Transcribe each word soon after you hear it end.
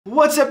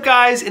What's up,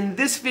 guys? In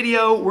this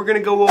video, we're going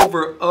to go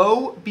over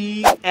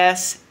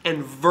OBS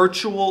and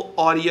virtual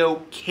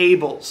audio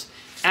cables.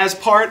 As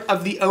part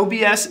of the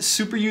OBS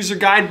Superuser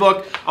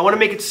Guidebook, I want to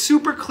make it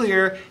super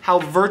clear how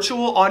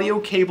virtual audio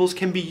cables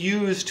can be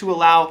used to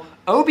allow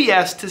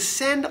OBS to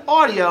send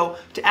audio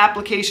to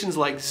applications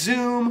like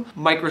Zoom,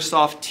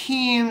 Microsoft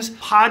Teams,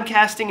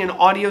 podcasting and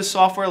audio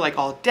software like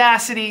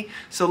Audacity.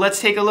 So let's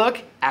take a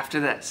look after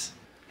this.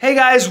 Hey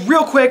guys,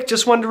 real quick,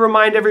 just wanted to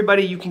remind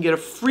everybody you can get a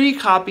free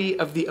copy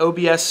of the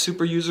OBS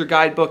Superuser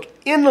Guidebook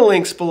in the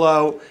links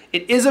below.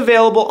 It is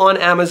available on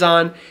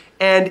Amazon.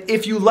 And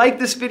if you like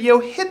this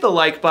video, hit the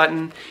like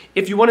button.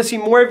 If you want to see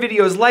more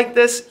videos like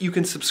this, you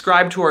can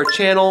subscribe to our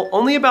channel.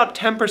 Only about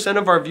 10%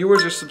 of our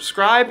viewers are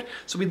subscribed,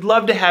 so we'd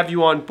love to have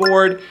you on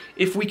board.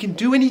 If we can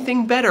do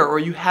anything better or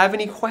you have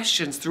any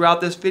questions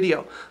throughout this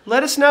video,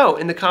 let us know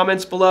in the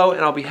comments below and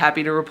I'll be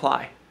happy to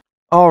reply.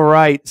 All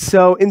right,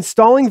 so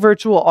installing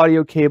virtual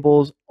audio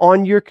cables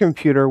on your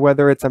computer,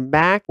 whether it's a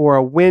Mac or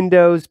a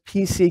Windows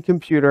PC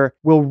computer,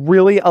 will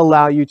really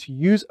allow you to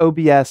use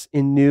OBS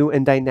in new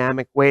and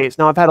dynamic ways.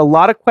 Now, I've had a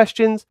lot of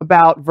questions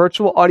about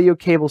virtual audio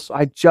cables, so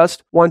I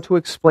just want to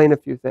explain a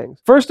few things.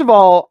 First of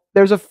all,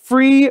 there's a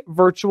free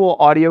virtual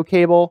audio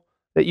cable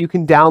that you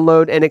can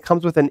download, and it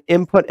comes with an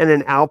input and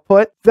an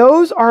output.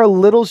 Those are a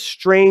little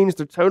strange.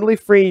 They're totally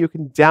free. You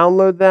can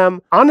download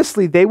them.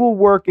 Honestly, they will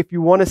work if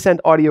you want to send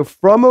audio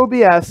from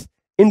OBS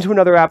into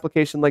another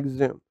application like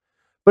Zoom.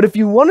 But if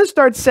you want to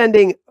start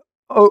sending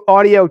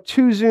audio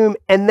to Zoom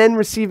and then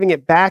receiving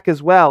it back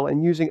as well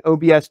and using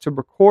OBS to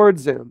record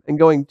Zoom and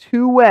going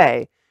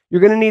two-way,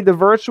 you're going to need the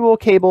virtual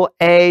cable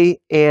A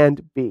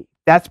and B.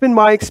 That's been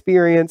my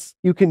experience.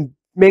 You can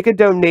make a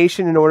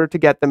donation in order to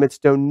get them. It's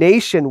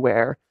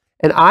donationware.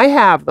 And I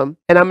have them,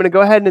 and I'm going to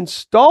go ahead and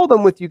install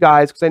them with you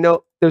guys because I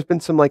know there's been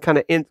some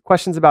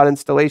questions about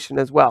installation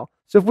as well.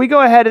 So if we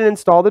go ahead and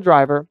install the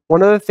driver,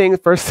 one of the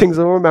first things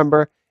we'll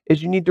remember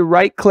is you need to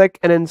right-click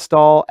and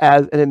install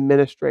as an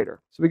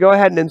administrator. So we go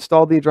ahead and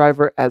install the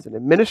driver as an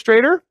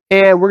administrator,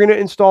 and we're going to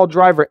install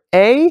driver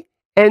A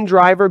and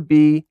driver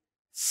B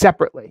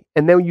separately.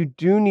 And then you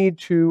do need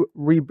to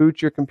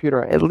reboot your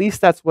computer. At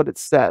least that's what it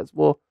says.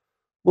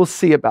 We'll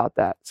see about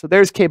that. So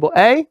there's cable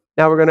A.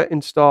 Now we're going to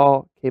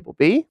install cable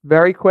B.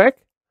 Very quick.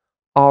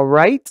 All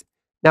right.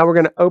 Now we're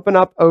going to open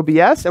up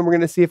OBS and we're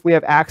going to see if we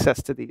have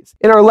access to these.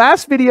 In our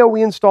last video,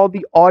 we installed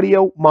the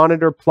audio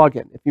monitor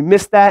plugin. If you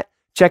missed that,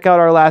 check out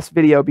our last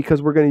video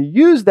because we're going to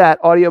use that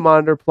audio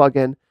monitor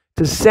plugin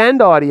to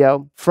send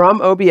audio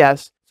from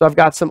OBS. So I've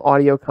got some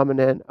audio coming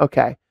in.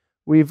 Okay.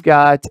 We've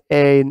got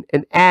an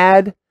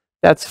ad.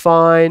 That's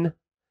fine.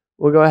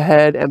 We'll go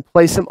ahead and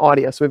play some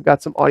audio. So we've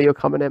got some audio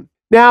coming in.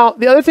 Now,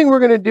 the other thing we're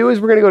going to do is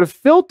we're going to go to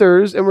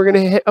filters and we're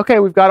going to hit, okay,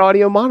 we've got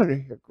audio monitor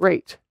here.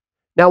 Great.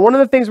 Now, one of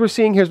the things we're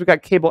seeing here is we've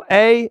got cable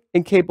A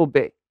and cable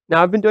B.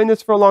 Now, I've been doing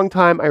this for a long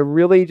time. I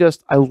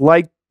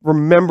like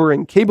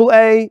remembering cable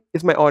A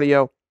is my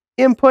audio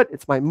input.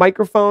 It's my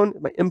microphone,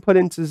 my input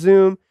into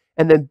Zoom,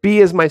 and then B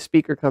is my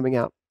speaker coming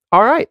out.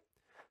 All right.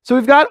 So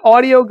we've got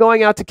audio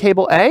going out to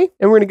cable A,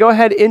 and we're going to go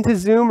ahead into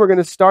Zoom. We're going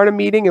to start a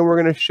meeting, and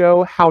we're going to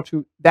show how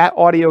that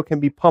audio can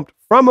be pumped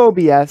from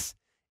OBS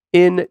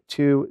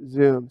into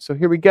Zoom. So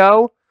here we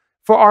go.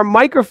 For our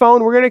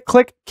microphone, we're going to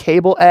click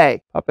cable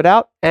A, pop it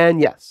out, and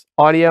yes,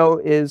 audio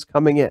is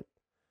coming in.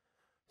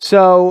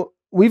 So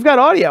we've got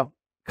audio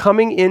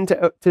coming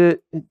into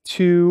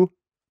to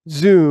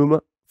Zoom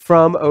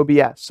from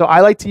OBS. So I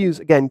like to use,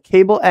 again,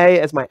 cable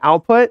A as my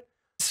output.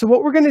 So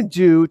what we're going to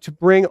do to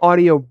bring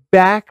audio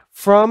back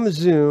from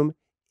Zoom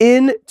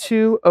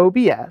into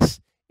OBS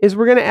is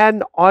we're going to add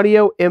an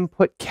audio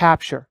input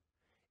capture.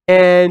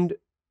 And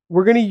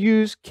we're going to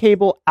use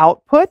cable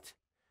output.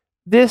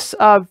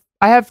 I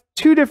have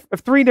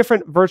three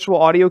different virtual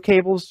audio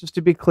cables, just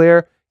to be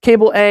clear.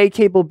 Cable A,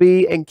 cable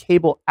B, and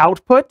cable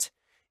output.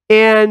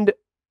 And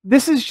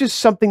this is just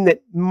something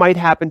that might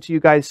happen to you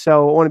guys,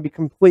 so I want to be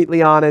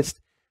completely honest.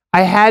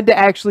 I had to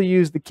actually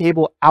use the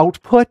cable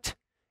output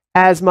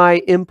as my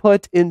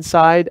input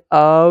inside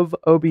of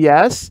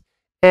OBS,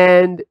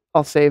 and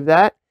I'll save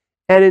that.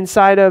 And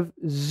inside of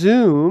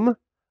Zoom,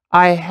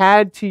 I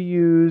had to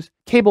use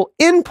cable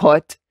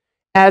input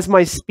as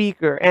my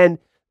speaker. And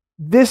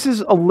this is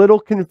a little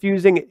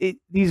confusing.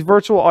 These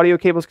virtual audio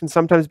cables can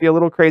sometimes be a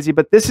little crazy,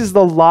 but this is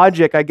the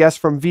logic, I guess,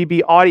 from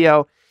VB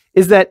Audio,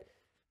 is that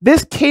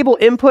this cable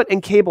input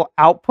and cable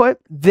output,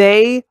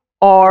 they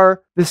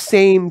are the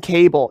same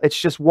cable. It's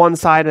just one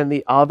side and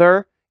the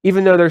other,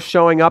 even though they're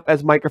showing up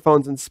as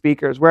microphones and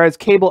speakers. Whereas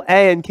cable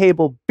A and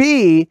cable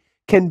B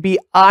can be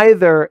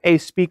either a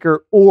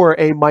speaker or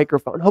a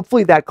microphone.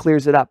 Hopefully that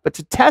clears it up. But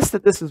to test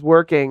that this is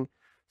working,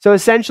 so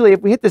essentially,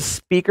 if we hit the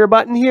speaker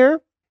button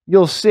here,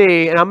 you'll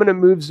see, and I'm going to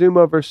move Zoom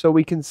over so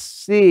we can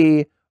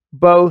see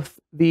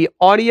both the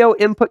audio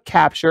input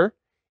capture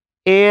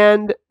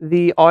and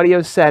the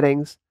audio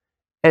settings.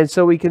 And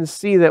so we can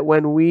see that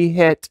when we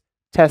hit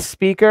test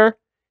speaker,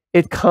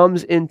 it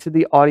comes into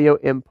the audio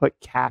input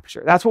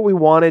capture. That's what we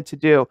wanted to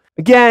do.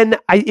 Again,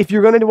 if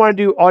you're going to want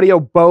to do audio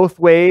both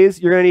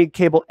ways, you're going to need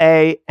cable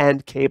A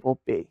and cable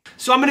B.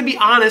 So I'm going to be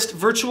honest,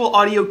 virtual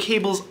audio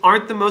cables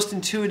aren't the most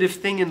intuitive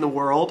thing in the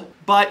world,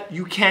 but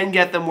you can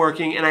get them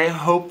working, and I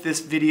hope this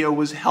video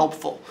was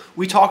helpful.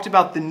 We talked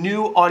about the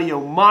new audio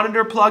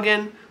monitor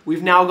plugin.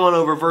 We've now gone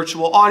over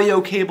virtual audio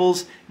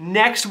cables.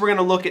 Next, we're going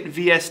to look at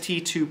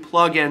VST2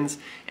 plugins,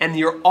 and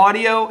your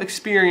audio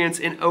experience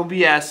in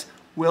OBS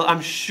will,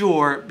 I'm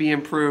sure, be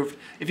improved.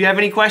 If you have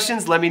any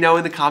questions, let me know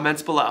in the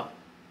comments below.